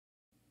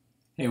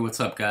Hey,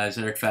 what's up guys?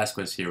 Eric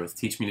Vasquez here with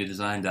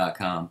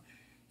TeachMeToDesign.com,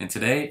 and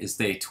today is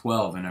day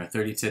 12 in our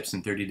 30 Tips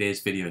in 30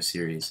 Days video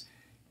series,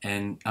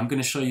 and I'm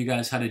going to show you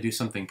guys how to do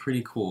something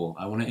pretty cool.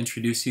 I want to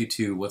introduce you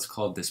to what's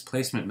called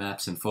Displacement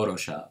Maps in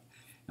Photoshop,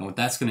 and what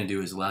that's going to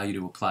do is allow you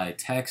to apply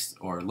text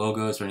or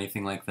logos or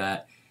anything like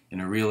that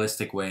in a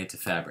realistic way to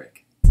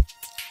fabric.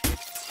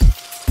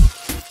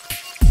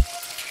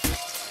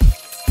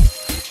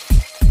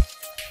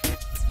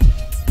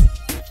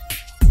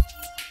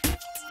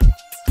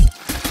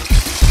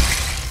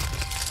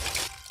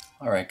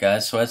 Alright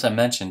guys, so as I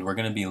mentioned, we're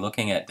going to be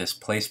looking at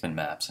displacement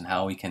maps and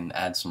how we can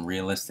add some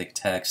realistic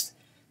text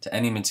to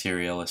any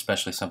material,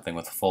 especially something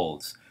with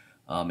folds.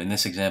 In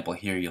this example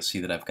here, you'll see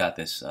that I've got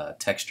this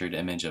textured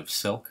image of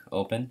silk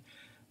open,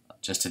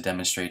 just to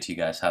demonstrate to you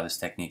guys how this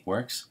technique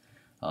works.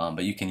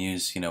 But you can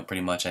use,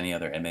 pretty much any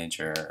other image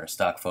or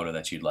stock photo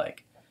that you'd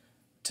like.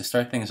 To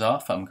start things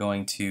off, I'm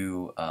going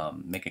to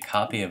make a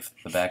copy of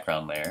the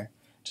background layer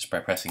just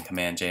by pressing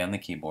Command J on the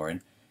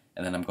keyboard,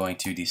 and then I'm going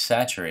to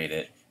desaturate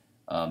it.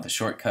 The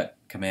shortcut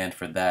command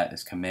for that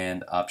is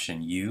Command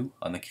Option U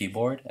on the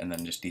keyboard and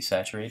then just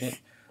desaturate it.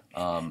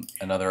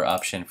 Another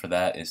option for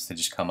that is to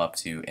just come up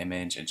to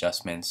Image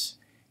Adjustments,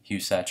 Hue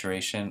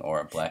Saturation,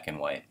 or Black and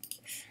White.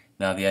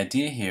 Now the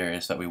idea here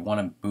is that we want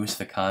to boost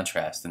the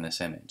contrast in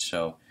this image.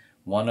 So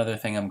one other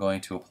thing I'm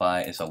going to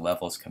apply is a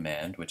Levels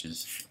command, which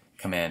is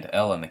Command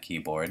L on the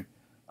keyboard,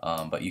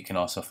 but you can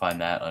also find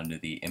that under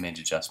the Image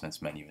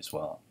Adjustments menu as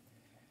well.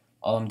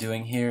 All I'm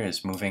doing here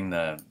is moving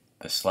the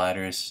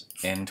sliders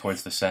in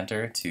towards the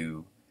center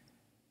to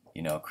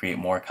create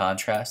more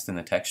contrast in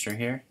the texture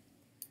here.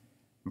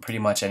 And pretty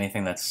much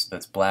anything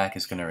that's black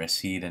is going to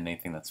recede and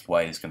anything that's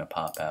white is going to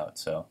pop out.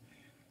 So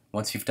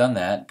once you've done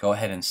that, go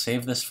ahead and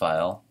save this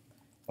file,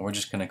 and we're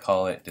just going to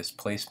call it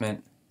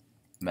Displacement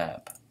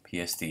Map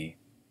PSD,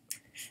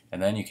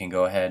 and then you can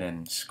go ahead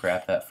and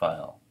scrap that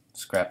file,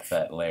 scrap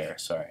that layer,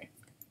 sorry.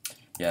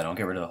 Yeah, don't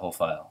get rid of the whole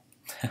file.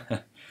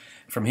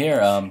 From here,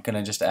 I'm going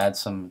to just add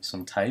some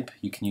type.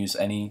 You can use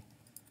any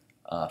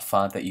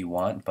font that you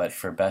want, but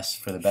for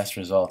the best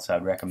results,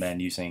 I'd recommend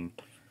using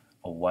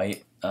a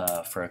white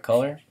for a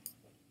color.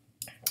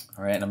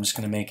 Alright, and I'm just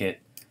going to make it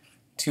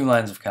 2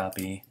 lines of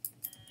copy,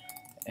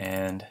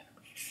 and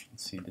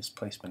let's see,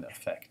 displacement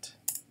effect.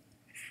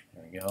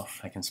 There we go,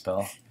 I can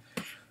spell.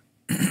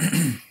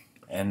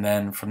 And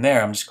then from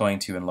there, I'm just going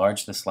to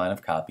enlarge this line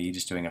of copy,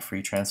 just doing a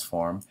free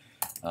transform,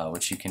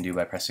 which you can do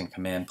by pressing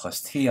Command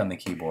plus T on the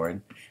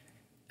keyboard,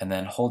 and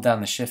then hold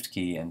down the Shift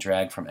key and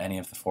drag from any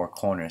of the 4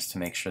 corners to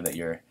make sure that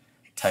your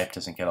type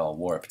doesn't get all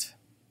warped.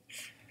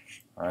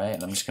 Alright,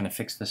 and I'm just going to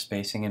fix the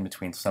spacing in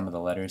between some of the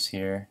letters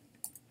here.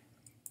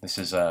 This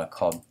is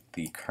called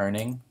the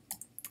kerning.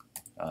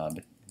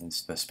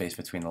 It's the space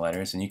between the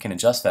letters, and you can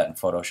adjust that in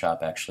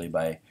Photoshop actually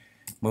by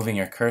moving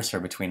your cursor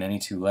between any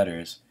 2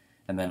 letters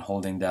and then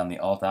holding down the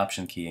Alt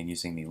Option key and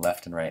using the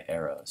left and right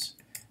arrows.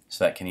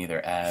 So that can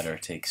either add or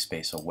take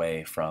space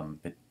away from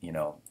the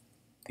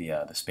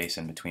space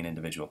in between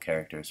individual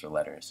characters or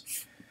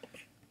letters.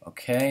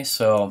 Okay,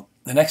 so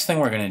the next thing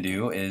we're going to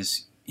do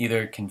is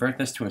either convert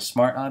this to a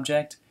smart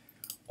object,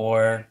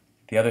 or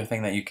the other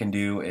thing that you can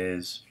do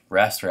is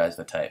rasterize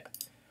the type.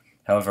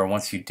 However,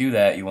 once you do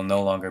that, you will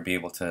no longer be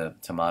able to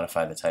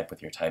modify the type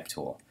with your type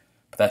tool,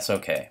 but that's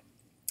okay.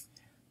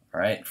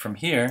 Alright, from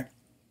here,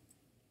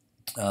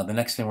 the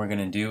next thing we're going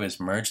to do is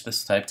merge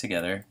this type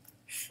together.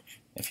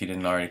 If you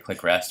didn't already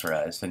click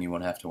rasterize, then you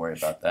won't have to worry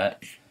about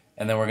that.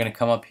 And then we're going to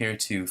come up here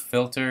to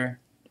Filter,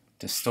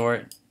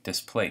 Distort,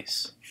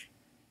 Displace.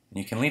 And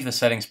you can leave the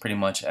settings pretty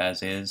much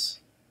as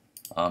is,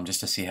 just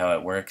to see how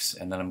it works.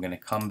 And then I'm going to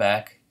come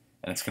back,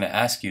 and it's going to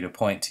ask you to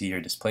point to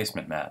your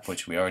displacement map,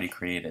 which we already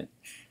created.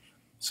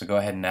 So go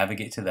ahead and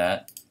navigate to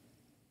that,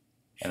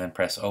 and then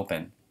press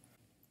Open.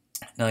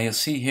 Now you'll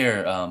see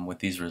here with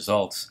these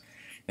results,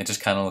 it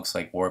just kind of looks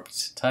like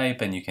warped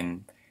type, and you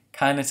can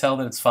kind of tell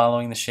that it's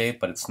following the shape,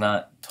 but it's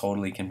not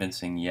totally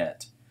convincing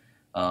yet.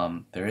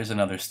 There is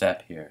another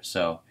step here.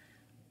 So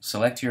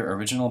select your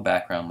original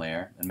background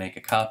layer and make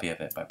a copy of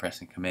it by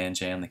pressing Command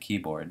J on the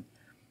keyboard,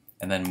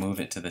 and then move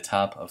it to the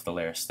top of the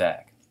layer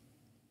stack.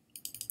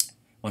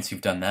 Once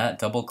you've done that,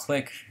 double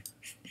click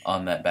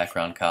on that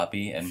background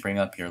copy and bring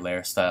up your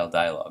layer style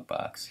dialog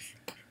box.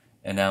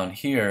 And down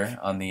here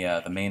on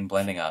the main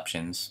blending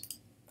options,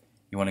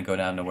 you want to go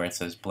down to where it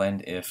says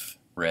blend if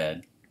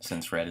red,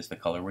 since red is the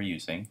color we're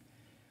using,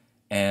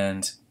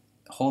 and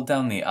hold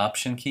down the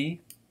Option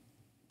key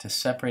to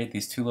separate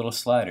these 2 little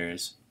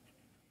sliders,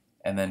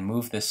 and then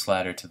move this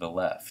slider to the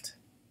left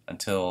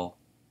until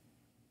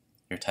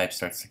your type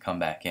starts to come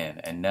back in.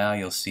 And now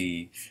you'll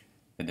see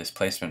the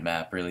displacement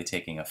map really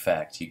taking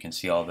effect. You can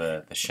see all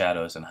the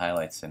shadows and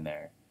highlights in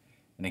there,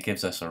 and it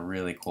gives us a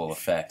really cool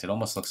effect. It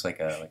almost looks like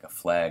a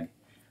flag,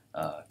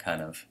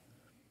 kind of.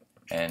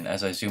 And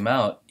as I zoom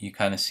out, you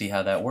kind of see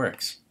how that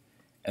works.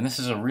 And this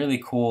is a really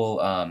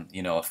cool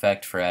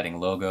effect for adding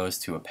logos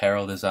to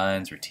apparel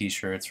designs or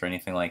t-shirts or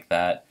anything like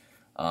that.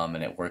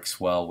 And it works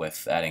well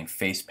with adding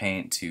face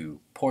paint to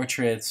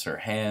portraits or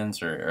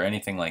hands or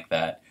anything like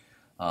that.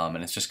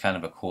 and it's just kind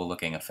of a cool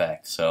looking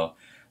effect. So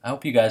I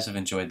hope you guys have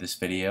enjoyed this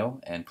video,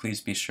 and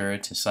please be sure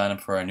to sign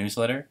up for our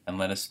newsletter and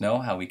let us know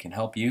how we can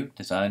help you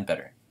design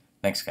better.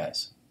 Thanks,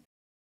 guys.